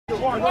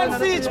One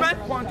siege, man.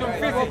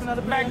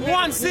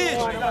 One siege.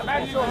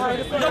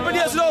 Nobody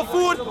has no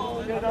food.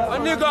 A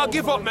nigga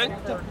give up, man.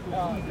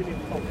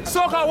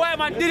 So-called white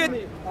man did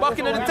it back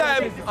in the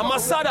time of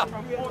Masada.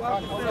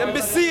 Them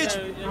besieged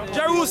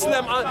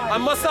Jerusalem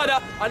and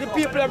Masada, and the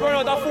people have run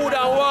out of food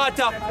and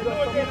water.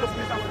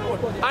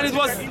 And it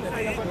was,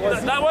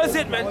 that was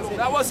it, man.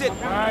 That was it.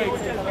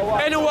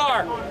 Any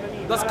war,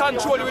 just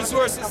control the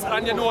resources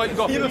and you know how it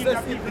goes.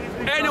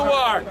 Any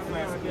war.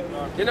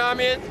 You know what I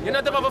mean? You're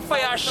not about to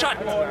fire a shot.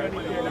 You know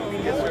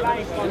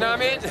what I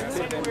mean?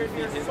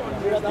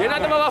 You're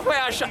not about to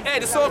fire a shot. Hey,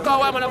 the so-called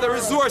white man have the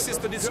resources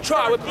to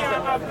destroy with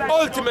people.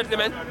 Ultimately,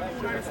 man.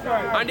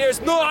 And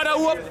there's no other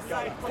hope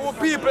for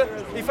people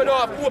if you don't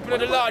have hope in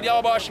the Lord,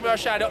 Yahawashi,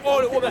 the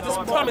only hope that is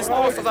promised to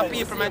us as a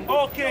people, man.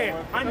 Okay.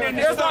 And then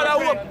there's no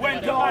other hope.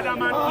 Went to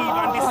Adam and Eve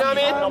and this. You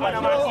know what I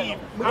mean?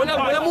 When I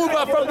move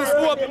on from this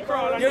hope,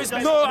 there is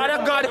no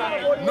other God,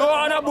 no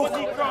other book,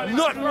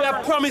 nothing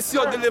that promise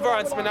you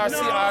deliverance, man,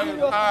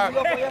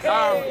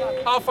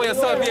 or for your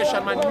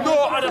salvation, man.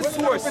 No other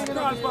source.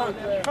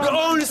 The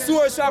only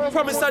source that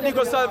promise a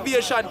nigga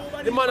salvation,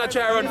 the man that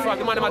try to run from,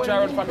 the man that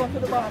try to run from.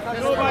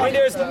 When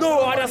there's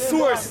no other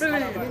source. A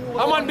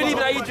man believe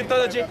in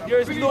Egyptology,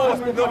 there's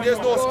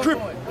no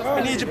script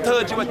in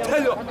Egyptology will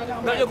tell you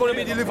that you're going to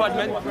be delivered,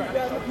 man.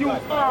 You are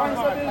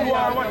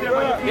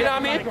whatever you feel. You know what I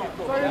mean?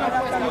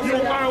 You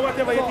are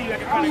whatever you feel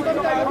like.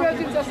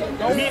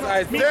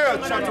 Isaiah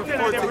chapter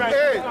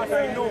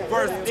 48,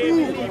 verse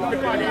 2.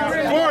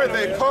 For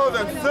they call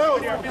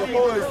themselves the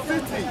holy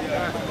city,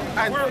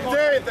 and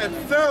stay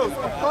themselves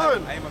upon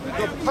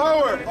the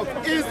power of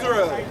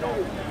Israel.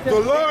 The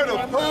Lord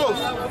of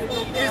hosts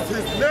is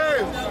his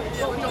name.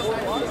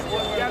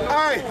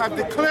 I have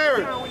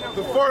declared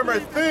the former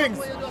things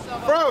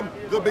from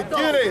the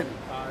beginning,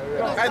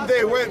 and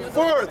they went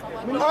forth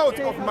out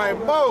of my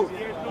mouth,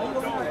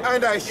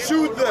 and I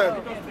shewed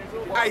them.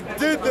 I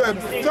did them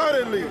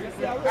suddenly,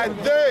 and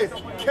they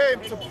came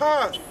to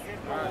pass.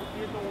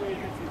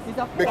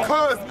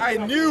 Because I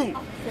knew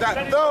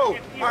that thou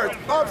art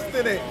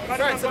obstinate.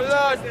 Right, so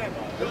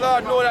the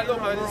Lord know that, look,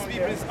 man, these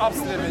people is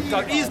obstinate,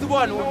 because he's the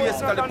one who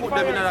basically put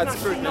them in that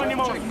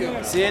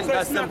spirit. Seeing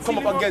that's them come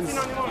up against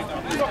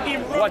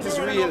what is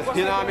real, you know what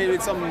I mean,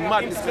 with some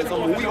madness, with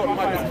some weird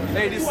madness.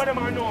 Hey,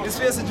 this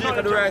face of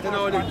Jacob the right, you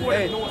know,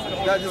 hey,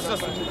 that's just the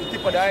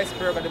tip of the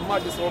iceberg of the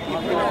madness of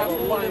people, you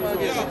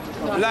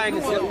know,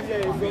 blindness, you know.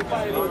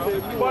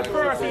 But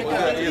first,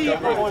 Israel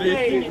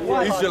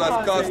has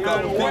cast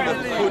out the thing that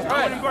good,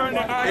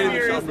 enemy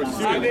shall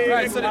pursue.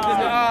 Right, so the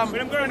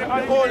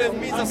only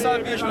means of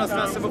salvation, as I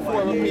said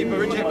before, when people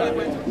reject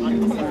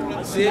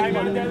that. See?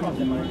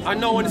 And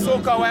now when the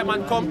so-called white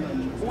man come,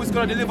 who's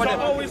going to deliver them?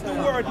 Always the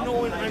word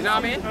known. You know what I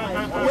mean?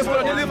 Who's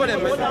going to deliver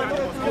them, man?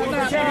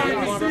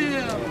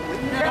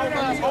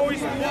 Always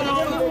the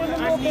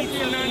word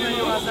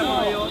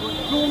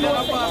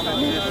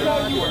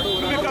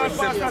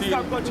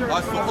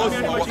As for us,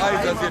 our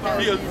eyes as yet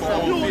failed for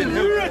our being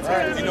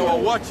helped in our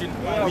watching.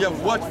 We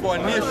have watched for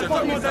our nation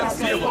that cannot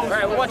save us.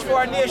 Right, watch for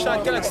our nation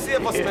that cannot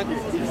save us, man.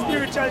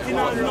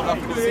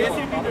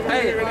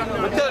 Hey,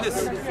 but tell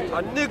this,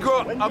 a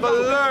Negro have to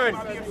learn,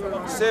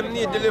 same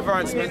need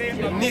deliverance,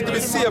 man. Need to be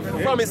saved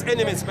from his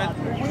enemies, man.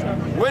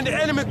 When the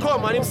enemy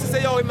come and him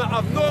say, yo, he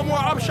have no more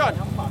option.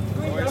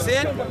 See?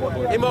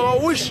 Him have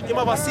a wish, him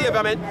have a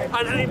savior, man.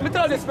 And let me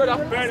tell this, brother.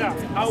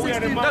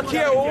 Not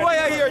care why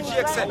I hear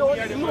Jake say.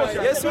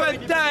 Yes, one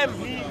time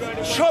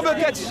trouble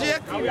gets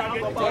Jake. And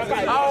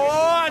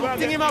one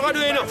thing him have to do,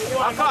 you know,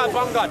 I call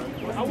upon God.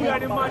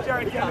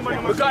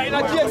 Because in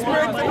a Jake's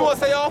spirit, you know,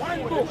 say, yo,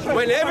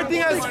 when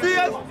everything else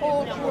fails,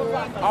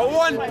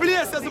 one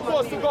place is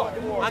supposed to go.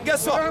 And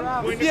guess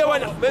what? The day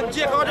when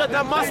Jake got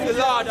that mask, the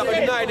Lord will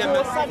deny them.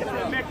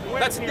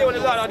 That's the day when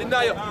the Lord will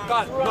deny you.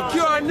 God, no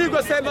cure and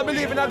nigga say, I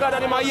believe in a God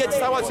and him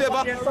hate or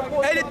whatsoever.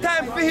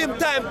 Anytime for him,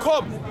 time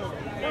come.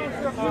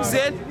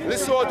 See?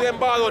 Listen what them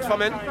ball out for,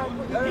 man.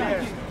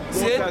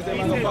 See? Yeah,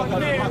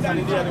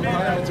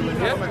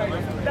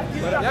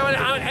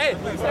 hey.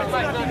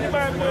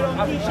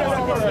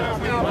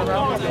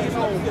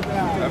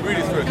 I read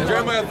this verse.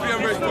 Jeremiah 3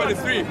 and verse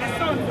 23.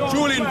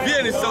 Truly in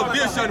vain is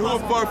salvation who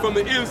far from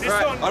the hills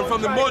and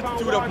from the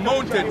multitude of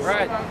mountains.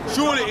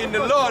 Truly in the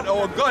Lord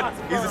our God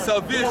is the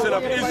salvation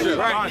of Israel.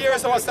 Right, here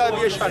is our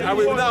salvation, and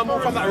we will now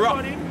move from that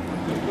rock.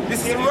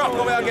 This is the rock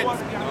where we get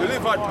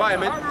delivered by,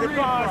 man.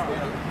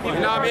 You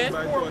know what I mean?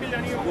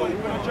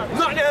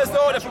 Nothing else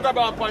though that you grab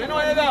on pan. You know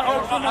what I mean?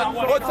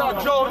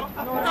 Outside Joe,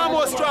 no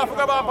more straw for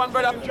grab on pan,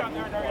 brother.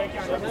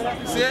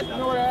 See it?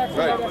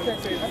 Right.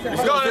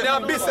 It's going to be a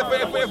business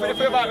if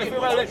you ever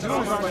let you.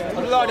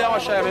 Lord,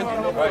 Yahawashi, man.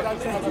 Right.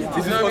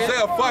 This is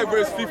Hosea 5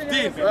 verse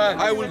 15. Right.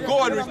 I will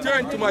go and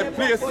return to my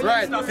place till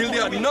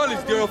they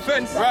acknowledge their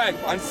offense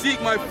and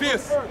seek my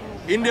face.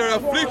 In their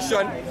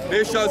affliction,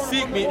 they shall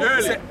seek me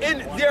early.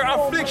 In their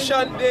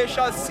affliction, they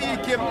shall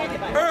seek him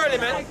early,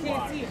 man.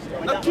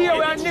 Now, here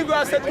we are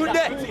Negro said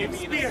today.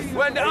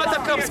 When the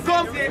attackers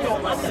come, they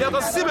have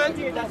a cement.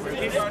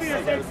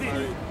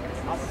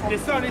 The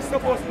sun is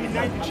supposed to be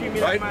 93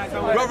 million Right? miles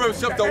away.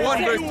 Proverbs chapter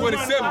 1 verse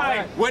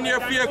 27. When your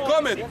fear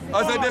cometh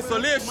as a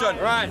desolation,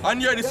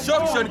 and your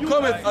destruction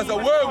cometh as a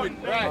whirlwind,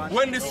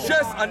 when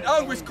distress and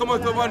anguish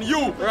cometh upon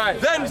you,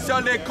 then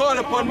shall they call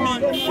upon me,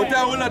 but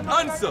I will not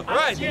answer.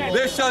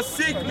 They shall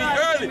seek me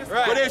early,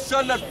 but they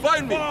shall not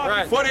find me.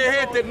 For they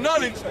hated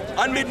knowledge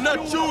and did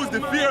not choose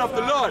the fear of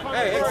the Lord.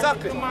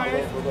 Exactly.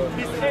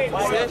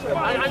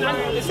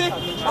 And you see,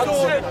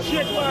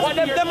 what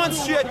them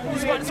demonstrate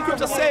is what the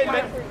scripture saying,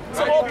 man.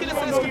 So how can you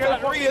say the scripture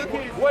not real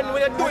when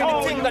you're doing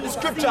the thing that the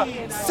scripture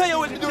say you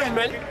will be doing,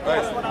 man?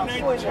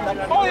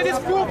 How you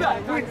disprove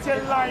that?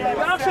 You're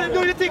actually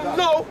doing the thing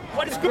now,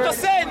 what the scripture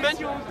saying, man.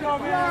 You know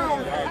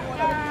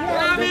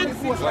what I mean?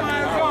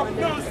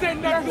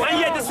 And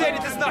yet they say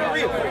it is not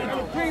real.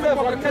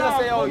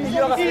 Say, oh, you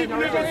never say it's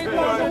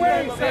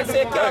real.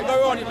 Say, you can't go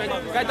around it, man.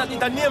 You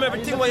can't name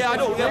everything what you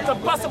do. You have to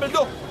possibly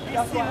do. You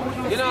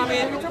know what I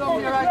mean?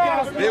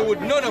 They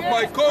would none of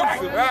my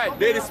counsel.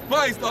 They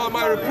despised all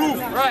my reproof.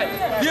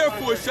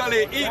 Therefore shall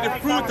they eat the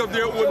fruit of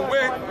their own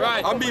way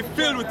and be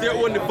filled with their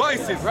own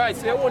devices. So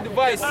their own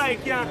device. It's not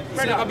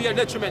going to be a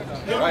detriment.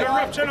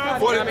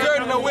 For the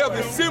turning away of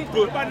the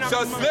simple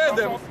shall slay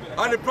them,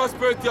 and the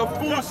prosperity of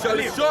fools shall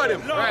destroy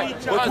them.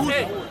 But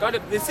hey,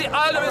 you see,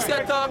 all of us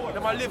here talk, they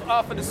might live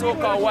off of the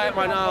so-called white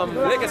man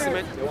legacy,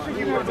 man.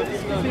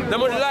 They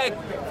would like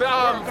to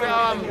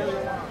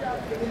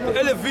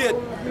elevate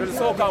the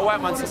so-called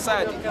white man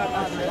society.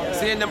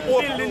 Seeing them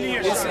open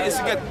is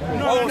to get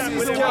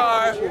houses,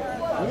 car,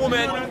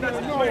 women,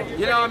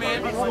 you know what I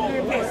mean?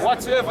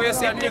 Whatsoever you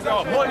say, a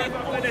nigga, money, you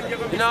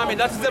know what I mean?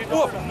 That is them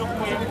open. You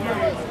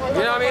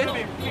know what I mean?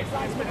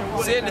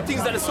 Seeing the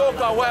things that the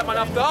so-called white man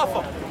have to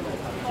offer.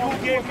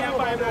 You know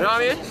what I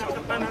mean?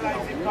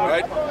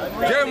 Right?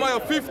 Jeremiah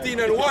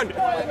 15:1.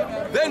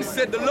 Then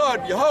said the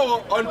Lord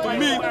Yahweh unto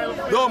me,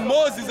 though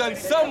Moses and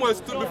Samuel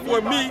stood before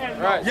me,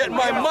 yet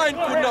my mind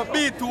could not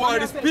be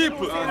toward his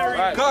people.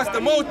 Cast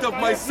them out of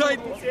my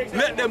sight,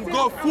 let them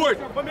go forth.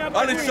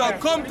 And it shall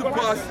come to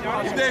pass,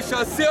 if they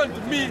shall say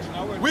unto me,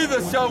 whither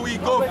shall we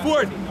go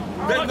forth?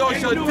 Then thou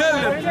shalt tell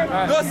them,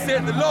 thus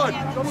saith the Lord,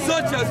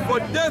 such as for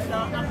death,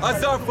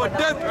 as are for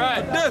death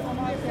to death,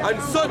 and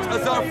such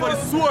as are for the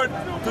sword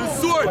to the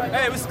sword.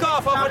 Hey, we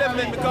scarf off of them,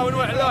 man, because we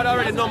know the Lord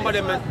already numbered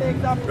them, man.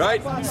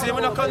 Right? See,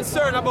 we're not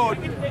concerned about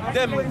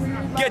them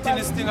getting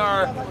this thing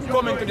or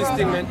coming to this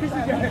thing, man.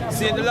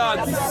 See, the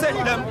Lord set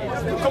them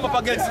to come up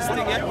against this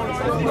thing, yeah?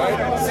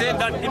 Right? Saying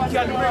that Him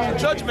can bring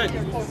judgment.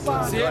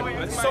 See,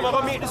 some are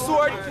going to meet the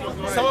sword,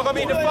 some are going to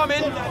meet the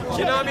famine,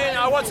 you know what I mean?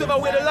 And whatsoever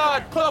way the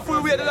Lord,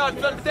 colorful way the Lord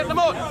plan to take them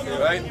out.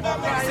 Right?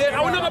 See, I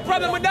don't have a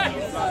problem with that.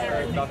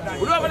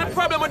 We don't have any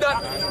problem with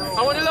that.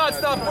 And when the Lord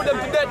starts put them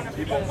to death,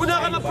 we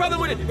don't have a problem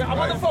with it. I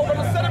want the folk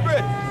to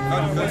celebrate.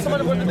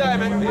 Somebody going to die,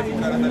 man. You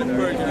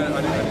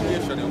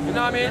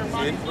know what I mean?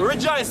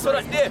 Rejoice so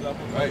that day.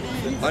 Right.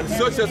 And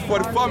such as for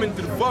the famine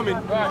to the famine,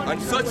 and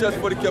such as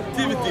for the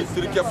captivity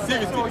to the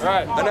captivity.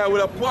 And I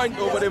will appoint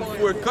over them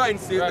 4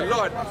 kinds, saith the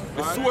Lord,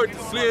 the sword to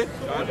slay,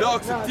 the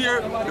dogs to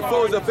tear, the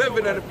fowls of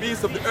heaven and the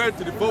beasts of the earth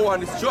to devour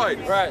and destroy.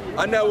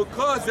 And I will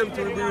cause them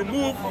to be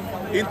removed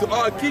into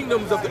all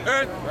kingdoms of the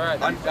earth.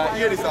 And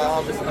hear this,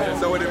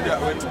 so what they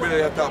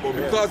talk about.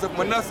 Because of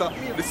Manasseh,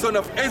 the son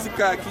of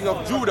Hezekiah, king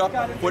of Judah,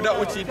 for that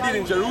which he did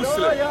in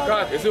Jerusalem.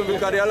 You see me?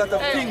 Because there are a lot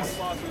of things.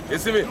 You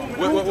see me? I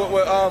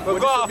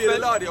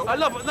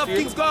love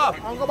things go off.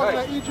 And go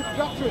back to Egypt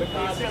doctrine.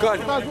 Because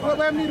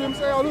when me him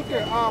say, oh look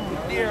here,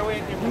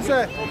 him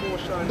say,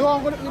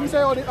 him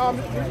say, oh, the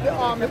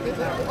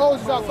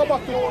houses are go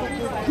back to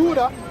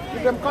Judah,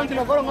 if them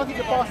continue going on to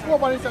the past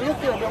over, and he say, look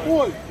here, they're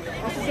old.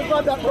 This is the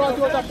God that brought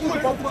you out of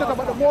Egypt and set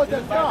about the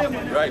Moses calf.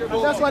 Right.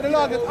 That's why the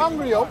Lord gets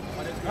angry up.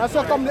 And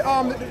so come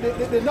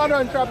the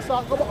northern tribes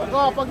start go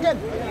off again.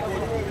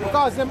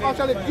 Because them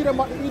actually give them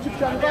the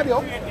Egyptian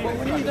value, but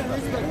we need them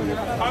respect.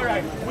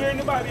 Alright, where in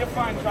the Bible you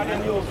find for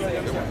them use?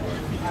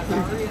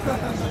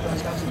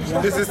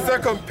 This is 2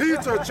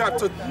 Peter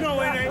chapter No,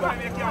 where in the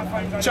Bible you can't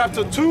find that.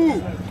 chapter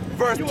 2,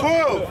 verse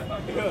 12.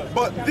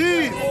 But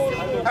these,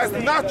 as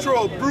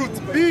natural brute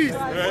beasts,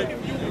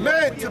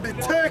 made to be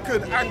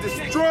taken and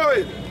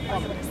destroyed,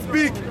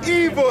 speak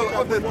evil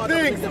of the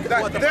things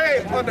that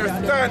they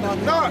understand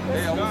not. We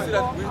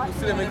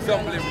see them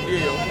example every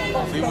day.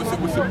 We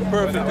see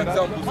perfect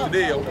examples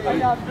today.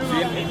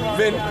 See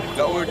men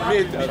that were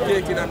made to be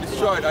taken and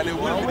destroyed, and they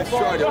will be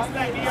destroyed. See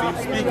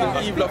speaking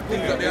evil of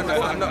things that they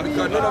understand not,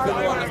 because none of them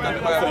don't understand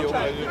the Bible.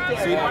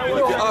 See,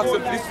 if you ask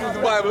them to listen to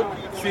the Bible,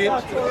 see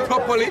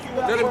properly,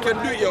 none of them can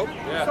do it.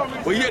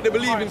 But yet they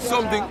believe in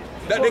something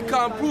that they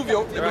can't prove. They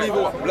believe in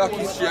what black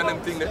history and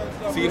them things.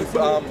 See,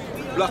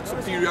 black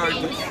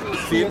superiority.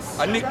 See,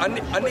 a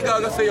nigga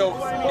gonna say, yo,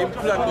 him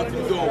plan but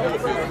him don't work.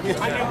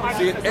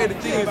 See, and the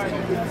thing is,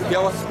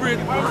 there was spirit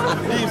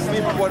of these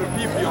sleep upon the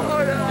people.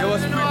 There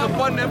was spirit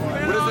upon them,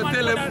 but as I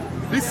tell them,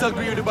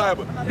 disagree with the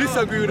Bible,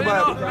 disagree with the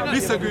Bible,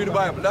 disagree with the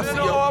Bible. That's it,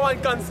 yo. I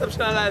want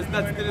conceptualize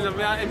that still.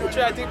 If you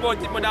try to think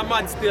about it, but I'm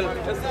mad still.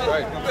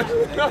 Right.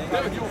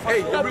 Hey,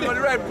 you bring on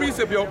the right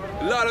precept, yo.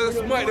 A lot of us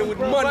smite them with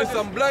madness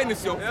and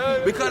blindness, yo.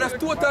 Because that's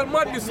total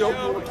madness, yo.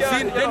 See,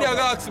 then you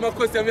gotta ask him a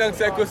question, you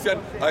answer a question,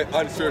 I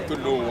answer to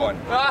no one.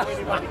 That's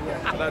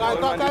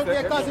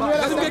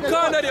the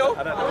corner, yo.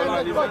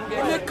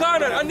 The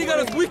corner, and nigga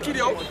that's wicked,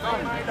 yo.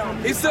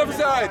 He's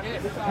self-side.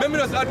 Let me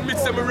just admit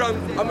something wrong,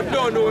 and I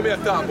don't know what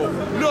I'm talking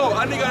about. No,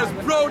 a nigga that's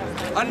proud,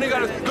 and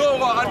nigga that's don't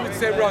want to admit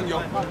something wrong, yo.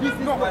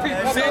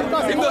 See, him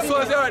just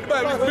want to say, alright, the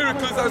Bible is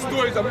miracles and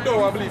stories, I don't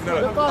want to believe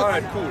that.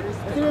 Alright, cool.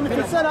 If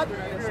you say that,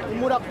 he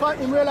would have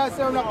realized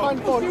he would have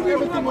confound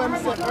everything when he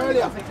said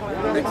earlier.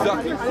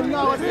 Exactly. And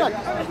now it's that.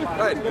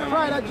 Right. The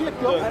pride of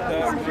Jacob.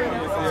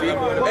 See,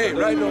 hey,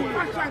 right now,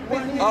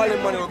 all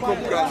them money will come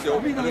across, yo.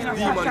 There's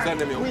demons on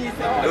them, yo.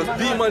 There's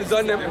demons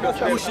on them,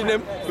 pushing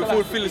them to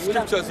fulfill the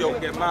scriptures, yo.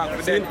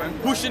 See,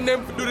 pushing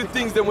them to do the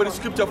things them what the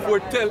scripture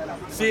foretell.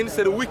 See,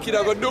 so the wicked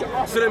are gonna do,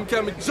 so them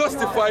can be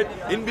justified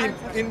in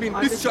being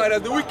destroyed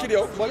as the wicked,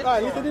 yo. But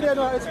little did they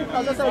know, as I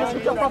said, the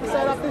scripture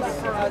prophesied of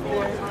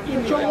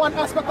this. Show one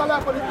aspect of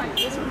life, but the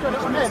scripture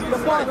doesn't end. The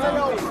boy said,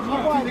 yo,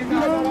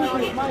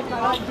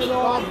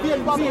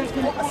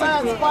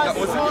 science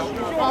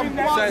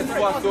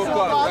passed so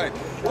far, right.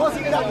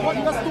 Wasn't that what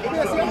just took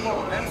place here?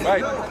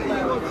 Right.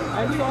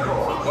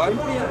 What?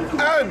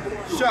 And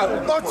shall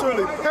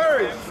utterly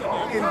perish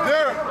in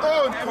their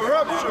own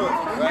corruption,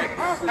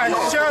 and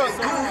shall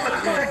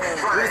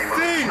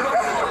receive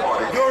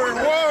the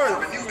reward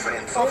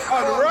of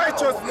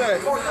unrighteousness.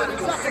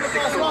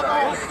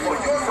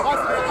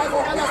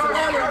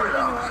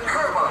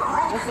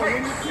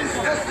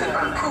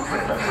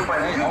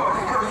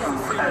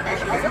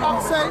 As I'm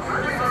saying,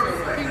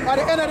 at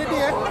the end of the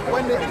day,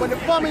 when the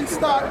famine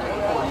starts,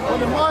 when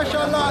the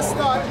martial law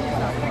starts,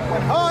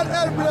 when all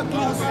hell breaks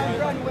loose,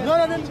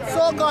 none of the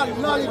so-called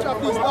knowledge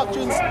of these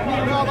doctrines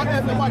never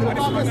help nobody.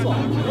 Because guess what?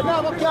 You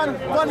never can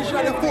vanish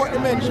at the fourth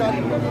dimension.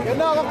 You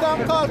never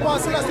can call upon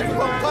Celestia to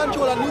come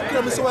control a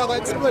nuclear missile where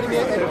going to explode in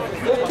your head.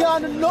 You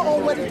can't know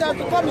when the time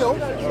to come, yo.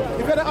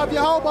 If you don't have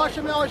your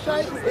Yahawashi,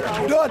 Yahawashi,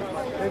 it's done.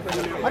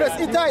 And that's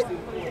it tight.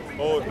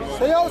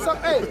 So yo, so,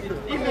 hey,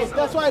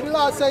 that's why the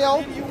Lord say,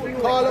 yo,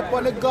 call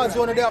upon the gods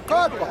when they are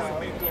called for.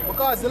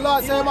 Because the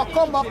Lord say, I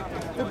come back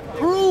to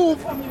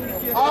prove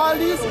all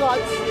these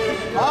gods,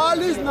 all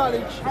this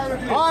knowledge,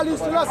 all these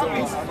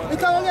philosophies, it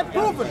can get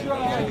proven.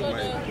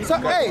 So,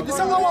 hey, this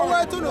is what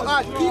we're to do.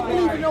 Keep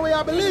believing the way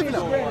I believe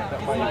now.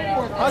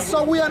 And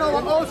so we in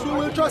our house, we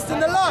will trust in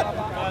the Lord.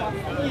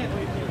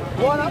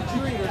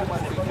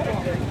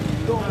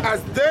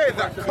 As they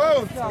that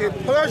count it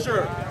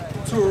pleasure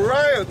to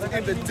riot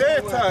in the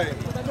daytime,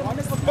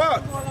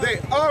 but they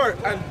are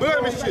and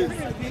blemishes,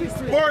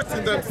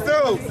 sporting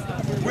themselves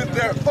with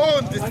their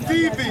own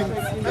deceivings.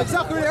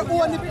 Exactly, their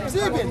own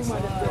deceivings.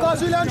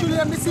 Because really and truly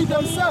them deceive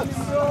themselves.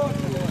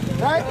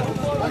 Right?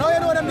 And how you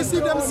know them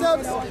deceive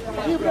themselves?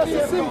 Even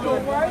the simple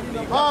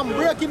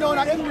breaking down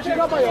an English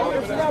grammar,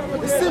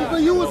 the simple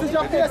usage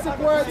of basic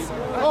words.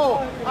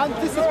 Oh,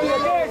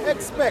 anticipate,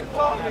 expect,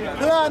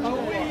 plan,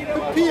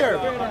 prepare.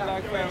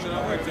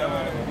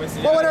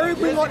 But when I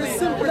bring out the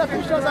simple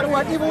definitions of the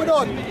word, even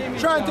without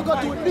trying to go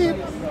too deep,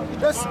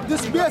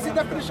 this basic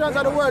definitions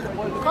of the word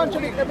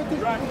contradict everything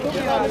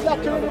the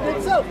doctrine in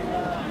itself.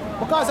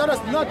 Because of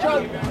this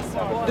natural,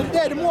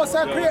 the most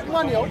I create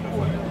man, yo.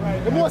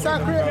 The most I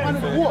create man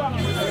with hope.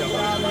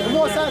 The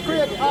most I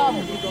create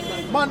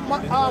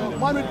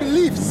man with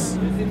beliefs.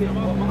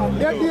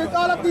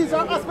 All of these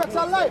are aspects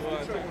of life.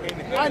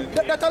 And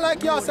that I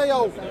like you say,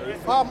 yo,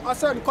 a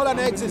certain color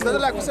exists. That I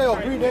like to say, yo,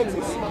 green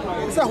exists.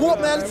 It's a hope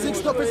man,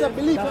 60%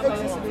 belief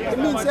exists. It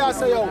means I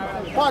say, yo,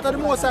 part of the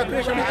most I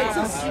creation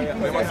exists. But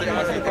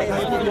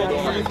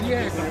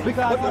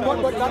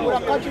that would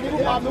have contradicted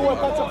the whole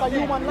concept of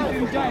human life.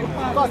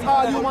 Because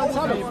all humans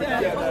have it.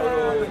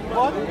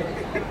 What?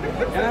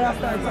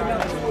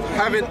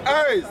 Having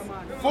eyes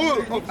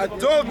full of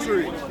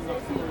adultery.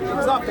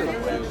 Exactly.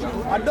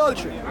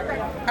 Adultery.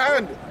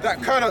 And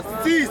that cannot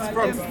cease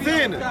from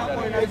sin.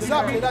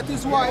 Exactly. That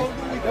is why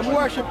them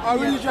worship a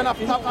religion of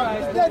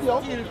dead,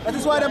 yo. That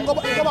is why them go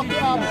back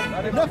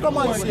to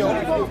necromancy, yo.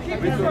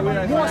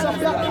 Most of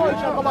that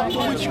culture go back to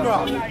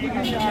witchcraft.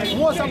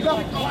 Most of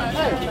them,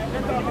 hey,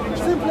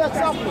 simple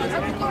example.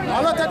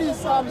 A lot of these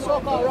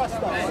so-called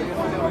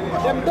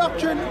Rastas, them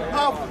doctrine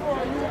of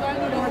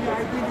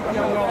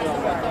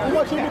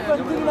much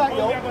different thing like,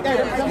 yo.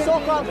 Them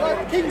so-called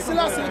King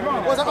Selassie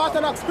was an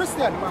Orthodox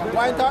Christian.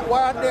 Why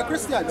aren't they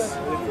Christians?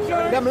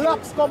 Them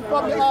locks come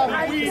from the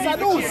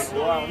Sadus.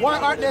 Why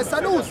aren't they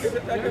Sadus?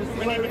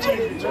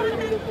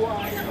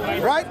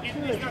 Right?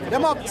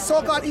 Them have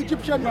so-called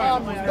Egyptian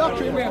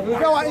doctrine. If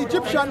they were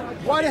Egyptian,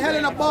 why the hell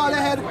in a ball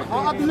head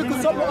or have the little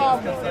something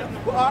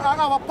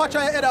have a patch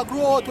of your head that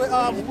grow out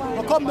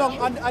with come down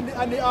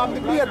and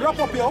the beard wrap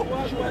up, yo?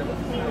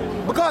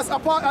 Because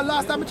apart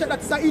last time I checked,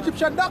 that's an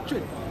Egyptian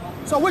doctrine.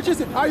 So which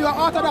is it? Are you an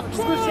Orthodox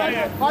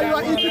Christian? Are you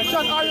an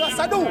Egyptian? Are you a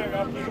Sadhu?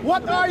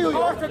 What are you?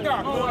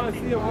 Orthodox.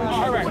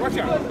 All right, watch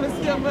out.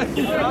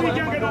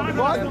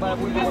 What?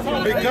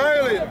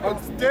 Beguiling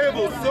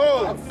unstable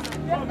souls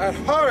and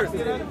hearts.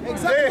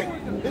 Exactly.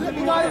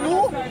 Beguiling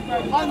who?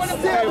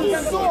 Unstable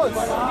souls.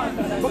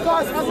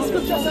 Because as the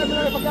scripture says, if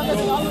I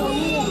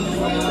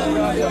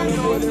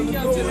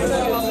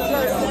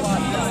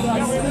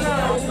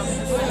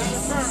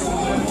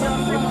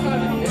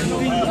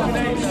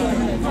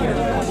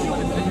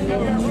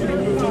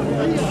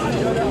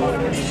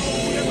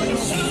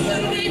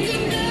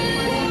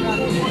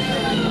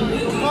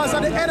because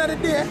at the end of the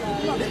day,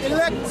 the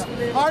elect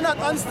are not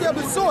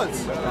unstable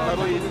souls.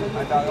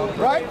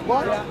 Right?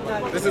 What?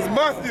 This is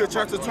Matthew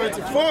chapter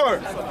 24,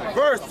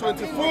 verse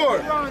 24.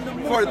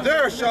 For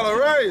there shall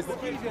arise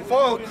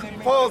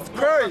false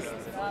Christ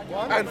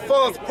and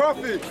false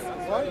prophets,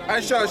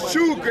 and shall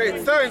shew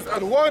great signs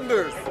and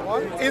wonders,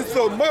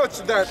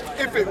 insomuch that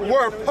if it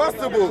were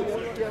possible,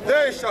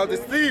 they shall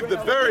deceive the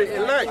very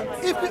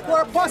elect. If it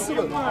were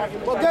possible.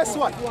 But guess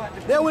what?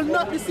 They will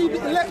not deceive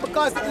the elect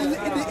because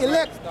the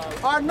elect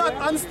are not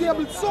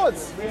unstable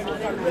souls.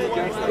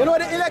 You know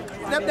the elect,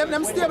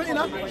 them stable, you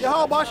know?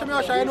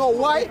 Yahawashi, you know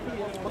why?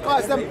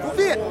 Because them have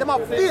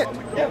faith.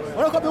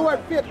 When I come to the word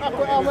faith, I go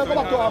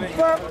back to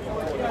firm.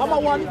 Number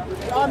one,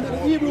 the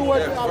Hebrew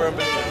word,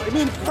 it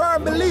means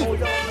firm belief.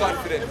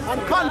 Confidence.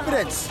 And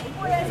confidence.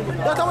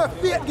 That's how we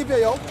faith give you,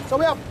 yo. So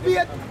we have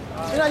faith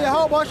in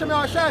Yahawashi.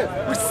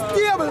 We're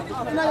stable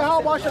in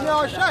Yahawashi.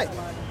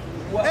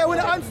 Hey, when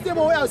we're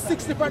unstable, we have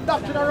 6 different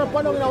doctrines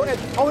around in our head.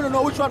 I want to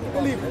know which one to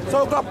believe.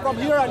 So we go from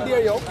here and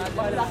there, yo.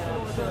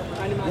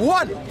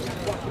 One,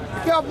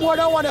 if you have more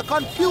than one, you're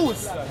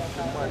confused.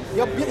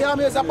 You're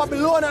a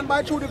Babylonian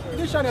by through the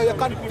dictionary, you're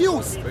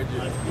confused.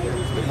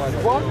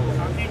 What?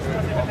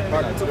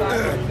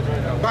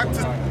 Back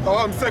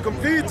to 2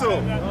 Peter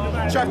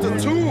chapter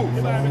 2,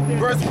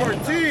 verse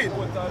 14.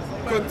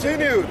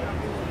 Continued.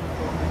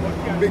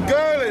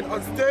 Beguiling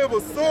unstable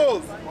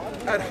souls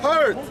and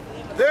hearts,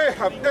 they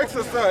have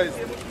exercised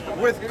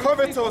with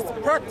covetous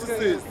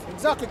practices.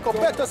 Exactly,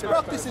 covetous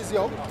practices,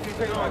 yo.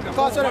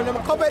 Because of them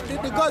covet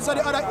the gods of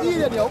the other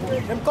heathen, yo.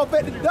 Them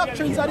covet the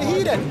doctrines of the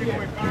heathen.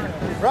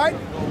 Right?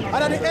 And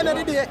at the end of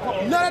the day,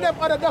 none of them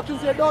other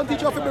doctrines they don't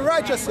teach you to be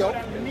righteous, yo.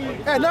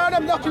 And none of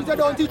them doctrines they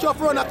don't teach you to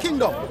run a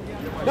kingdom.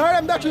 None of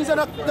them doctrines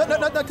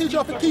that teach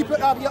you to keep your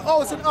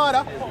house in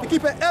order, to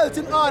keep your health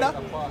in order,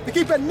 to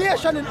keep your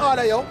nation in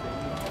order, yo.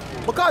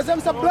 Because them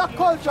say black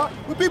culture,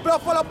 we people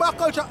that follow black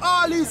culture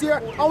all these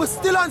years, and we're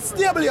still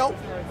unstable, yo.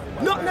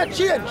 Nothing has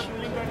changed.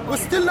 We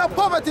still have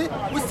poverty,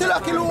 we still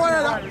have killing one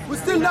another, we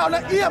still have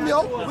the aim,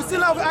 yo, we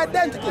still have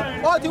identity.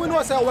 All thing we know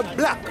is we're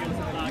black.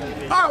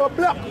 Alright, we're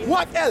black.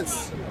 What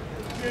else?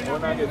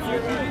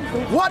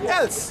 What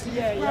else?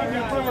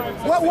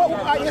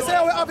 What you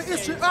say we have a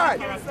history.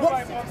 Alright.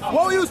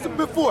 What we used to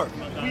before?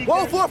 What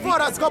our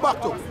forefathers go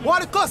back to?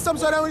 What are the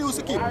customs that we used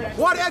to keep?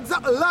 What the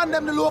exact land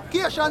them, the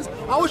locations,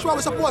 and which one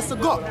we're supposed to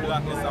go?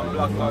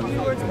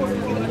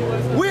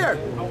 Where?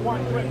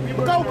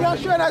 Because we can't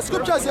show you the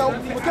scriptures here.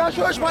 We can't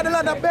show you the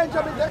land of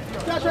Benjamin there.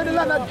 We can't show you the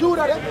land of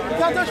Judah there. We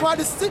can't show you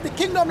the city, the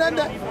kingdom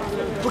there.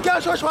 We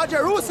can't show you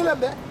Jerusalem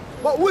there.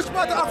 But which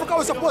part of Africa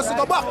we're supposed to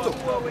go back to?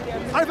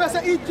 And if I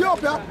say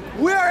Ethiopia,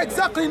 where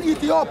exactly in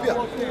Ethiopia?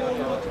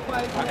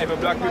 Every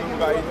black people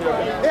go to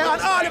Ethiopia. Yeah,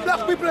 and all the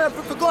black people have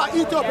to go to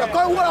Ethiopia.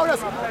 Because we want to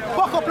just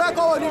fuck up like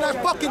our in a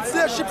fucking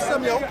slave ships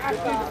them, yo.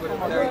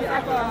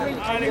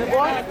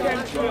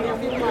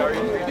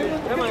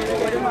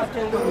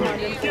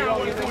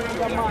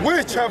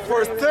 Which have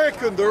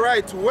forsaken the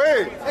right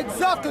way.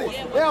 Exactly.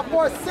 They have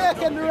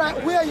forsaken the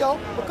right way, yo.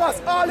 Because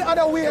all the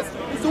other ways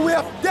is the way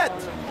of death.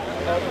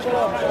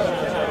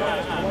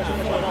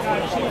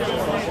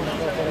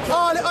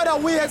 All the other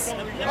ways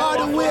are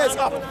the ways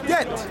of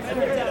death.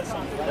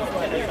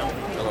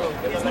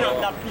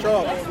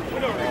 Sure.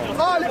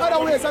 All the other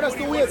ways are just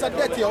the ways of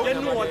death, yo. All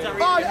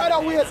the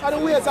other ways are the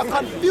ways of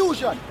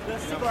confusion.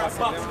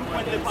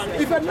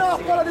 If you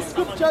don't follow the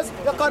scriptures,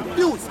 you're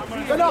confused.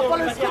 If you don't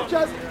follow the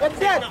scriptures, you're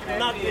dead.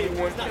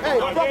 Hey,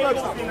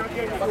 Proverbs.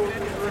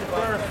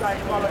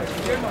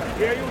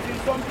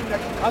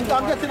 And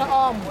I'm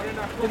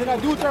getting a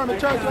Deuteronomy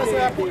church where I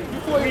say,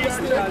 before you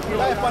steal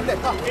life and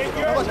death. I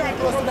was too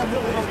close to them.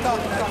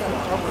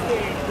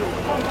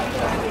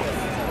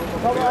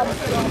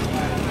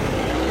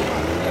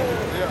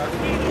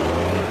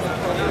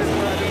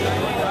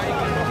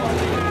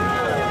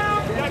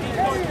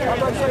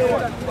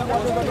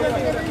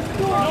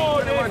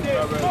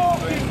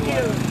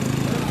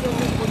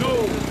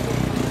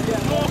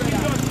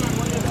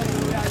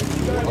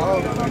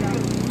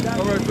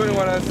 Proverbs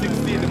 21 and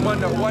 16, the man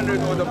that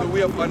wandereth out of the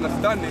way of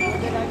understanding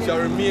shall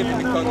remain in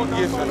the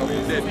congregation of the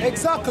dead.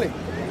 Exactly.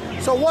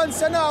 So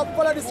once you now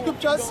follow the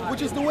scriptures,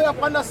 which is the way of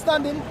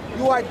understanding,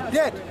 you are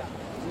dead.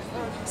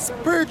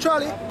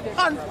 Spiritually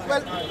and,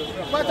 well,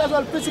 might as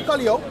well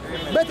physically, yo.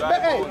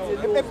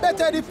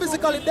 Better than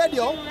physically dead,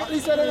 yo. At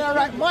least you're in the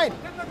right mind.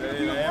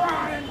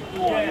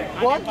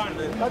 What?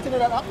 Continue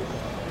that up.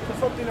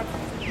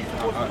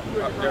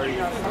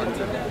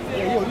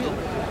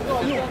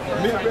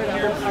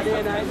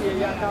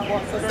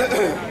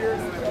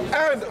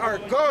 And are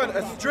gone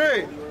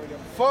astray,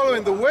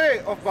 following the way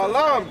of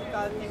Balaam,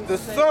 the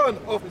son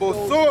of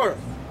Bosor,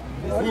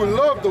 who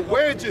loved the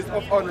wages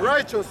of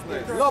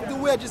unrighteousness. Love the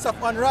wages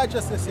of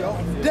unrighteousness, yo.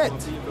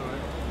 Death.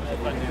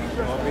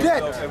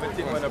 Death.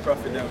 Everything when a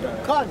prophet them.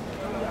 Con.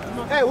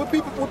 Hey, we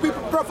people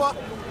prefer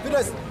to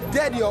just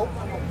dead, yo.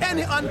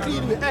 Any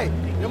unclean way. Hey,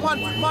 the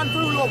man to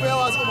rule over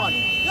your woman.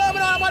 Yeah, but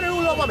nobody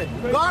rule over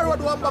me. God wrote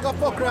one bag of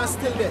fucker and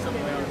still dead.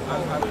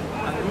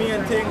 And the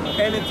main thing,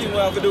 anything we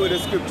have to do with the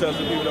scriptures,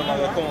 the people don't have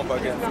to come up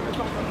against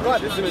it.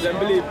 Right. You see, they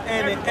believe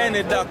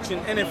any doctrine,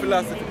 any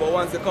philosophy, but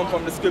once they come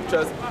from the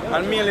scriptures,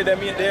 and mainly they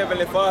meet the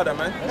Heavenly Father,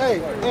 man.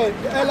 Hey,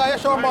 Elijah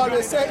Shamba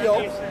always said,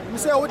 yo, we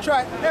say we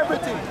try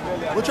everything.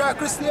 We try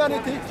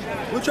Christianity,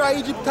 we try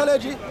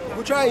Egyptology,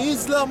 we try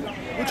Islam,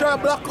 we try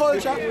black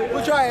culture,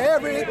 we try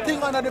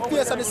everything under the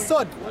face of the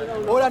sun.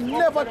 But we have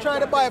never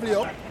tried the Bible,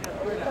 yo.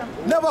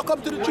 Never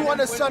come to the true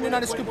understanding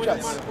of the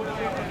scriptures.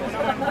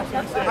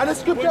 And the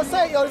scriptures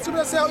say, yo, the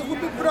scriptures say, if we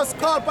put us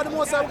called for the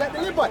most time, we get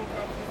delivered.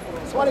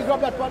 So why you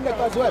grab that one neck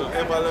as well?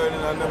 Ever learning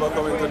and never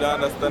coming to the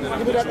understanding of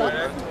Give the me truth.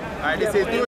 that. Alright, they say